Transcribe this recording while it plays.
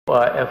for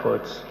our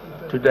efforts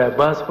to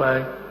diversify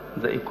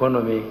the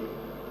economy,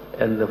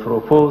 and the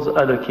proposed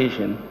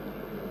allocation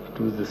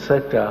to the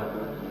sector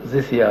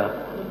this year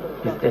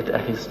is at a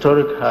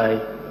historic high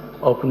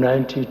of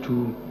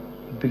 92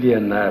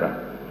 billion naira.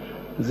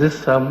 This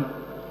sum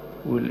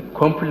will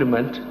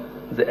complement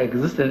the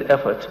existing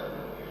effort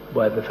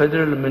by the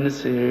Federal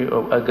Ministry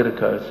of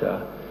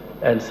Agriculture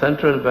and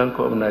Central Bank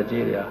of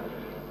Nigeria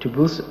to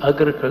boost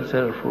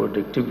agricultural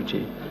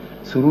productivity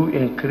through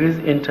increased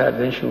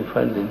intervention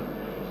funding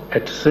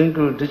at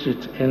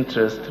single-digit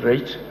interest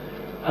rate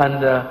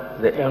under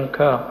the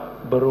Anchor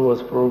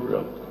Borrowers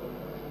Program,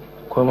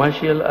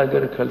 Commercial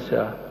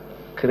Agriculture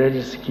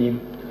Credit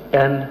Scheme,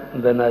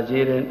 and the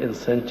Nigerian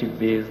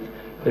Incentive-Based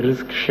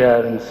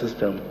Risk-Sharing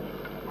System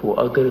for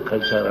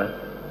Agricultural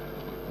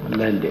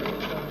Lending.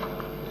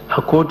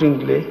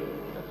 Accordingly,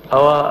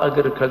 our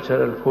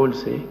agricultural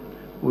policy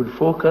will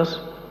focus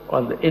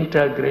on the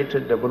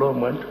integrated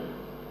development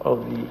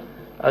of the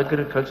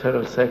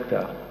agricultural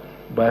sector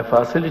by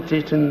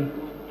facilitating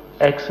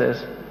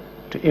access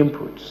to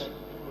inputs,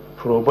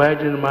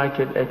 providing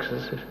market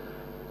access,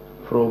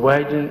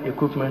 providing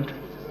equipment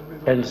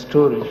and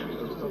storage,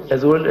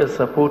 as well as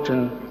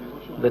supporting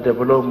the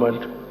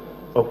development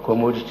of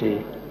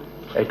commodity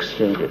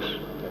exchanges.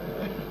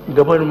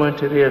 Government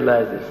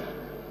realizes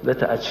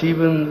that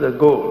achieving the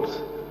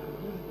goals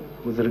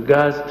with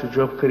regards to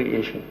job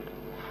creation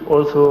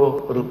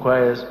also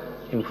requires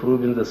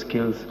improving the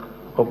skills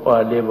of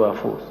our labor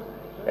force,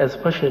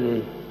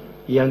 especially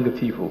young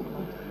people.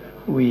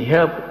 We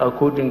have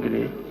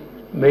accordingly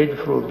made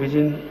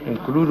provision,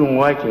 including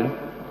working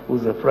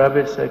with the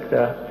private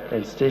sector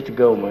and state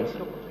governments,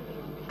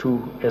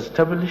 to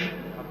establish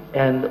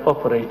and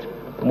operate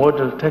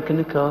model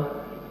technical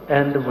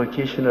and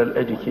vocational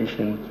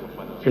education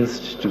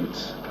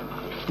institutes.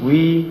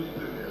 We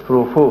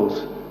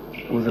propose,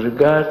 with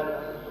regard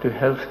to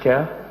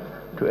healthcare,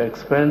 to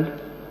expand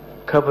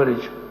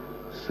coverage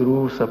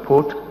through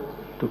support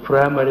to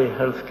primary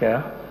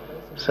healthcare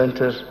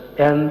centers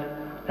and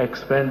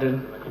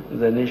expanding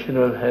the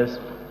National Health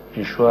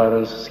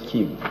Insurance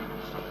Scheme.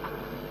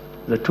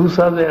 The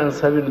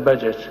 2007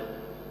 budget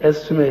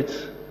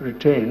estimates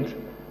retained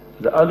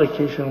the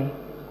allocation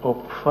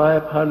of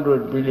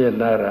 500 billion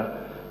naira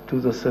to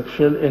the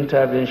Special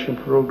Intervention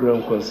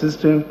Program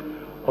consisting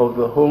of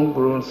the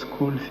Homegrown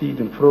School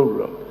Feeding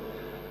Program,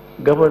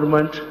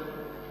 Government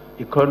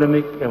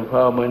Economic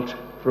Empowerment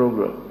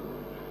Program,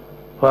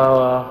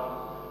 Power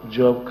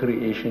Job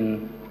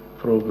Creation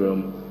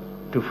Program,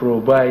 to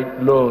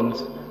provide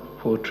loans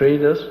for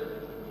traders,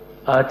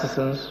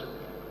 artisans,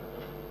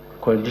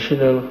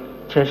 conditional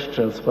cash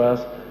transfers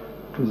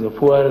to the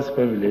poorest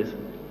families,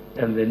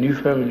 and the New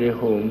Family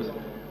Homes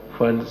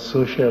Fund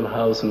Social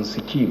Housing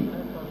Scheme.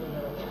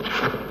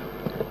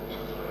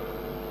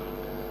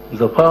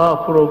 The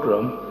Power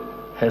Program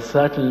has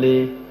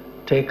certainly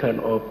taken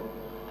up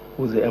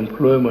with the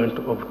employment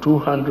of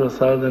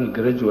 200,000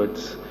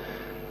 graduates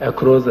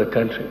across the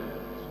country,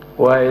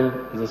 while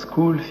the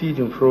School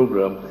Feeding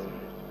Program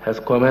has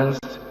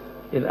commenced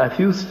in a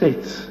few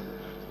states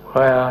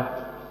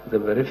where the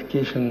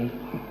verification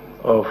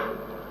of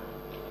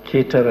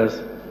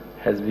caterers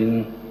has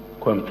been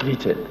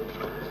completed.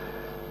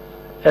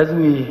 As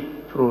we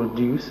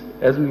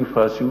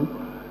pursue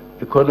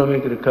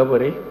economic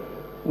recovery,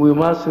 we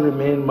must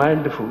remain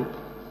mindful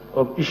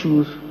of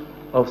issues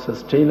of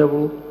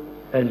sustainable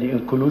and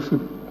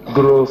inclusive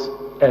growth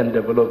and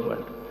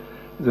development.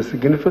 The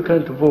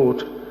significant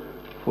vote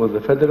for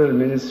the Federal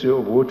Ministry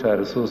of Water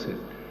Resources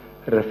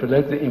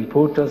reflects the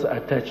importance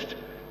attached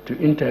to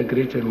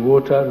integrated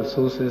water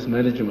resources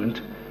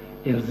management.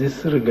 In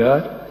this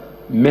regard,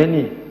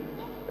 many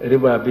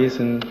river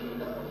basin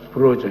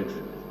projects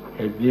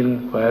have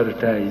been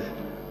prioritized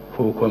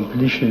for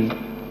completion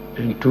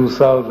in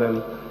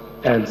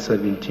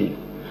 2017.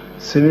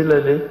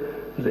 Similarly,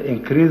 the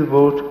increased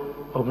vote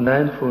of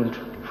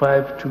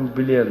 9.52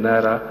 billion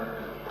naira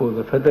for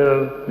the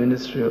Federal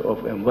Ministry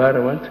of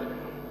Environment,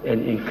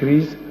 an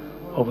increase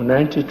of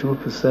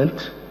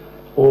 92%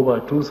 over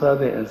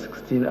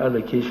 2016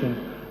 allocation,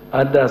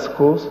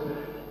 underscores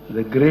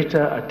the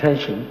greater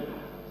attention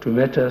to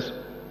matters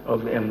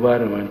of the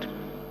environment,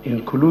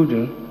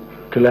 including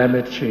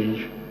climate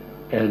change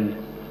and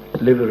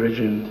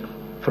leveraging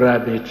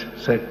private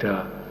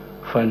sector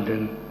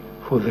funding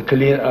for the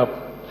clean-up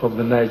of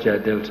the Niger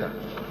Delta.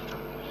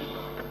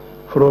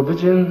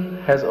 Provision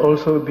has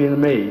also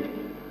been made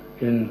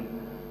in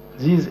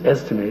these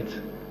estimates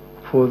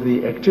for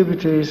the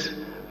activities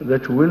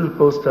that will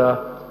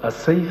foster a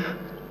safe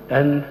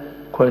and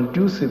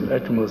conducive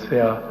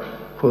atmosphere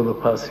for the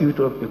pursuit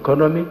of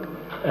economic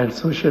and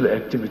social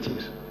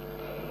activities.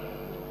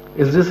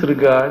 In this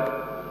regard,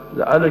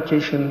 the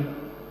allocation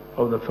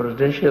of the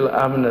Presidential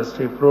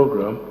Amnesty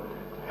Program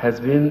has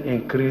been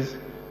increased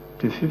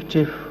to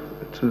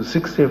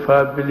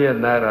 65 billion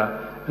naira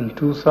in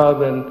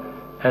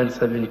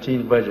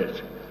 2017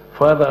 budget.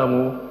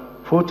 Furthermore,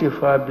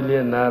 45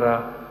 billion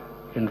naira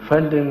in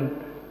funding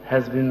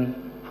has been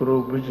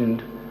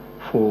provisioned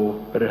for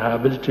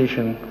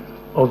rehabilitation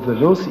of the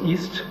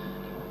Northeast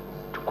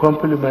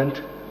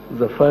complement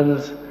the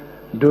funds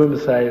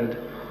domiciled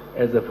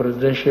at the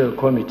Presidential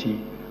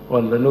Committee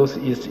on the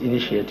Northeast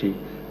Initiative,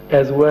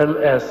 as well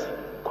as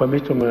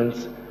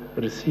commitments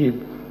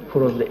received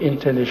from the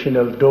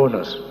international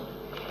donors.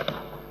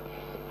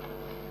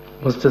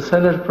 Mr.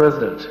 Senate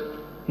President,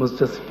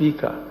 Mr.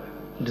 Speaker,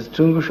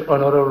 distinguished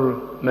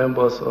honorable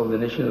members of the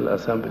National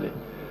Assembly,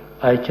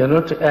 I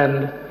cannot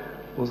end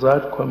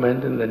without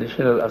commending the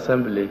National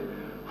Assembly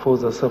for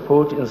the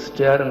support in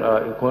steering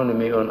our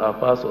economy on a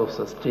path of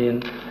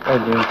sustained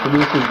and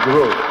inclusive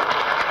growth.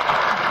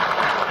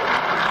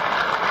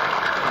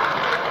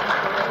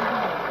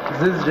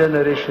 This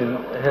generation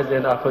has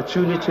an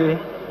opportunity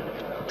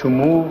to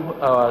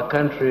move our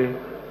country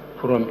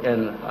from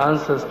an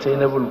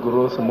unsustainable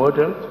growth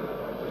model,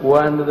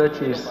 one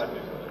that is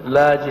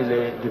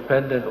largely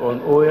dependent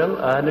on oil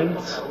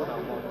earnings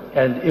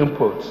and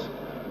imports,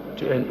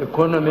 to an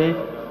economy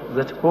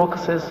that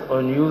focuses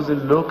on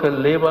using local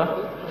labor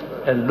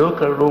and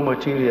local raw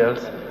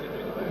materials.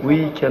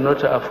 We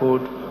cannot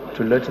afford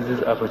to let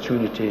this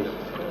opportunity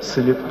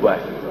slip by.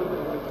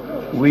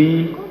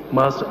 We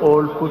must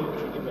all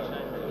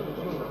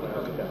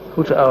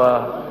put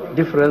our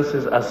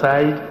differences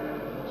aside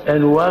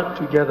and work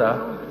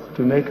together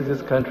to make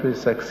this country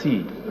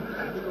succeed.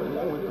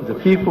 The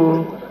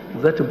people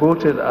that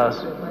voted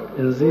us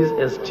in these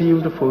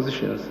esteemed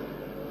positions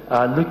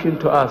are looking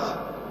to us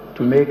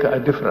to make a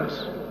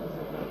difference,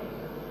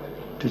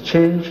 to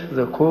change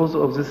the course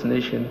of this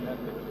nation.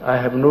 I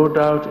have no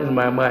doubt in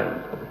my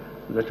mind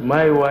that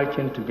by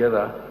working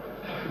together,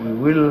 we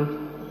will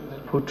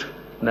put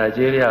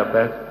Nigeria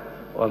back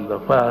on the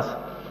path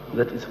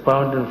that its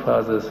founding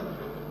fathers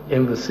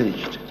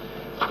envisaged.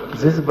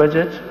 This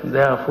budget,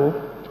 therefore,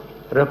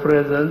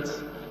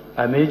 represents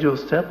a major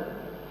step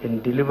in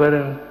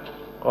delivering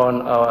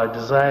on our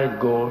desired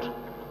goals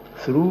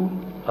through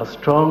a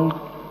strong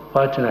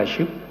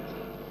partnership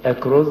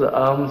across the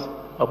arms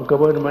of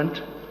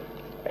government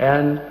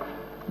and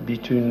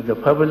between the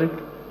public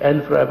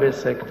and private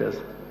sectors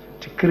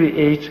to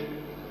create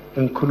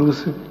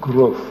inclusive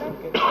growth.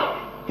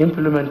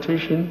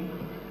 Implementation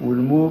will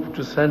move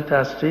to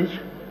center stage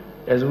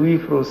as we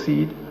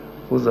proceed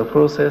with the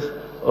process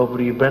of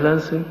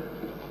rebalancing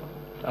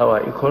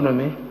our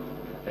economy,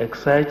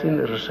 exciting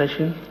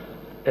recession,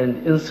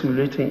 and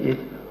insulating it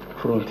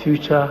from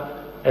future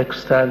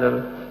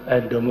external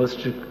and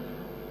domestic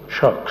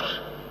shocks.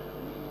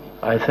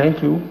 I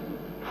thank you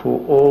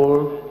for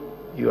all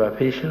your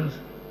patience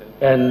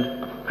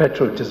and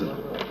patriotism.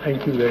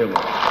 Thank you very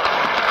much.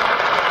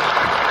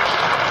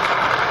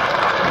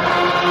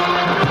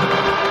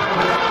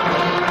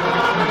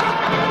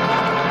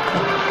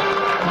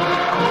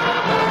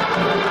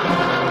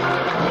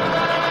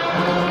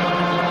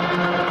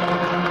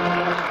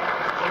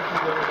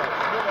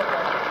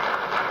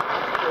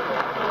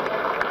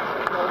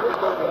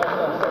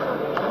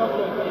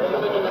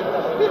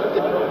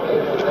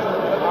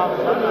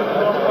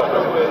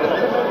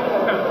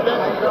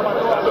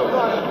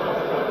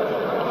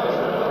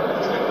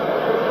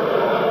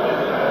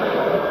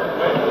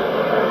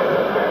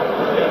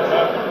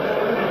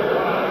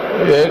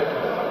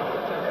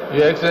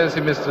 Your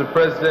Excellency, Mr.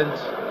 President,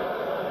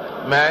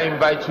 may I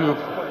invite you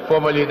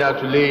formally now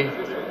to lay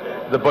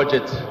the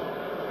budget.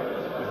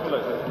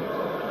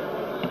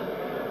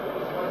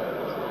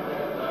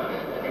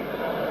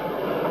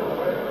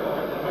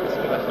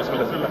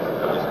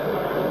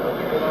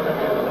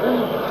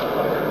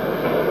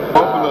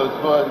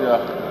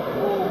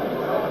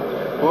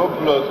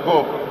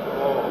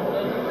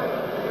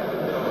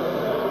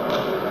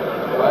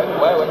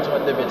 Why won't you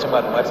want the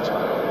benchmark?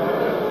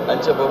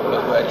 Unchable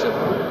plus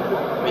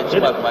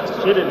benchmark match.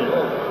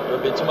 The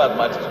benchmark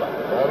match.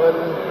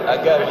 I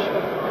got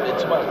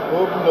benchmark.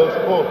 4 plus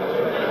 4.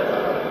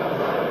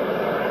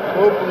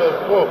 4 plus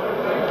 4.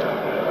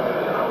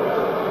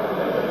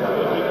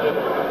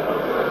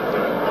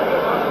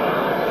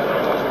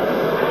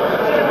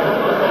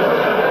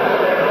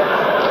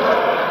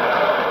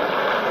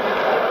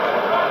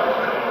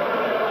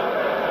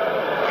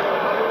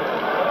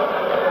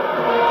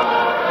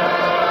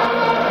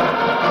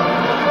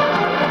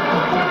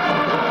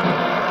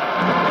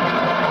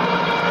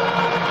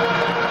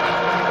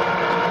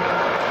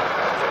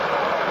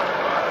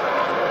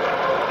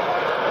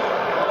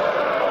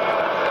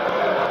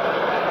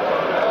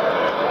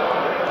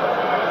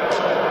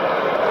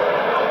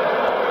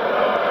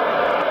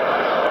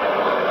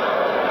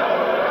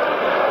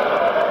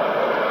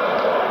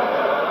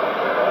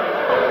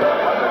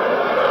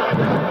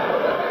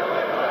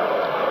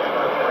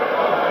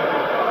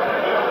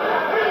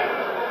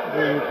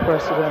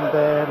 President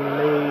there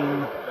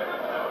laying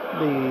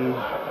the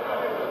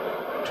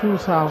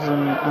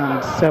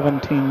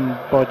 2017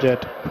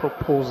 budget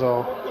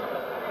proposal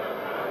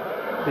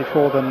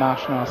before the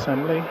National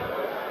Assembly.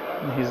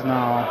 And he's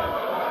now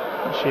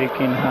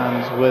shaking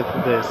hands with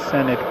the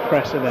Senate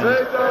President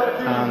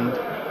and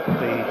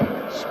the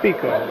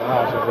Speaker of the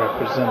House of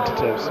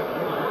Representatives.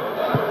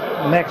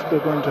 Next,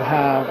 we're going to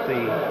have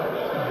the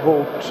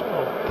vote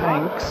of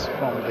thanks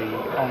from the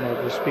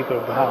Honorable Speaker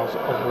of the House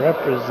of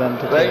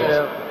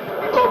Representatives.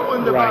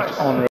 Right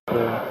Honorable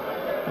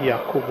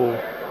Yakubu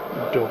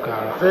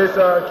Dogara.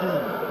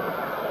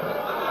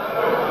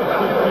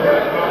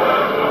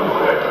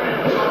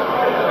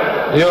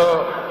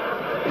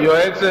 Your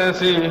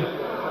Excellency,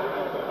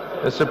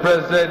 Mr.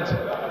 President,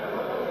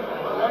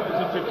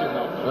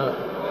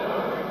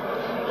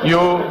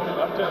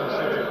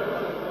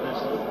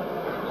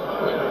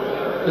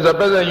 Mr.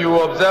 President, you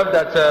observed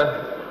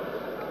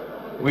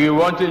that we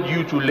wanted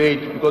you to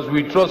late because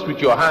we trust with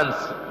your hands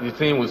the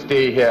thing will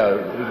stay here.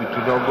 It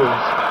will not go.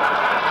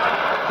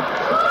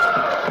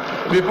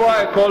 Before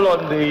I call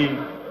on the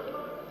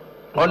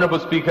Honorable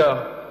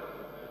Speaker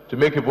to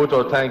make a vote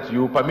of thanks,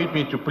 you permit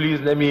me to please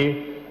let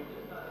me,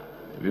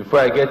 before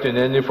I get in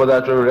any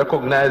further to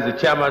recognize the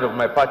chairman of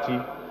my party,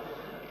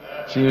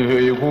 Chief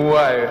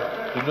Yuguwa,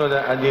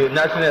 and the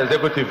National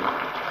Executive.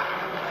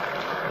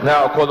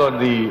 Now I'll call on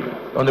the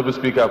Honorable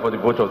Speaker for the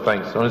vote of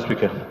thanks. Honorable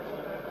Speaker.